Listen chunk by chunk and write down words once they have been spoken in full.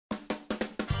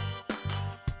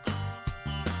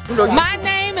My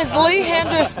name is Lee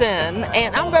Henderson,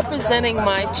 and I'm representing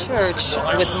my church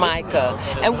with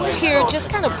MICAH. And we're here just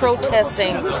kind of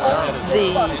protesting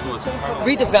the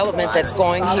redevelopment that's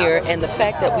going here and the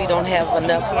fact that we don't have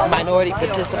enough minority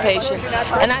participation.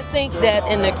 And I think that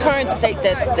in the current state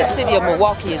that the city of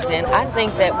Milwaukee is in, I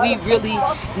think that we really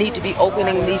need to be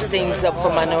opening these things up for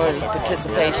minority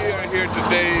participation. We are here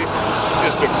today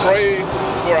is to pray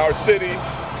for our city,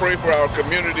 pray for our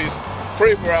communities,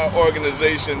 pray for our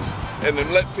organizations, and to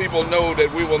let people know that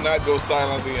we will not go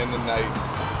silently in the night.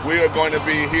 We are going to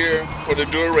be here for the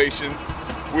duration.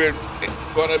 We're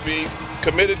going to be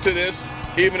committed to this,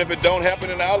 even if it don't happen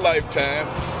in our lifetime.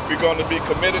 We're going to be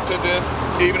committed to this,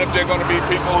 even if there are going to be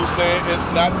people who say it's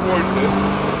not worth it.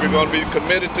 We're going to be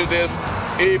committed to this,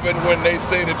 even when they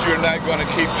say that you're not going to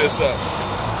keep this up.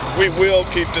 We will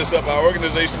keep this up. Our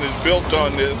organization is built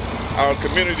on this. Our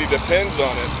community depends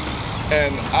on it.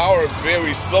 And our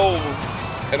very soul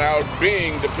and our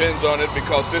being depends on it,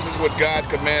 because this is what God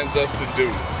commands us to do,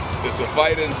 is to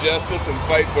fight injustice and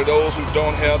fight for those who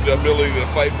don't have the ability to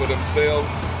fight for themselves,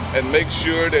 and make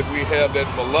sure that we have that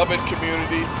beloved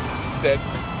community, that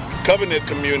covenant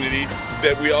community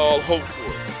that we all hope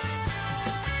for.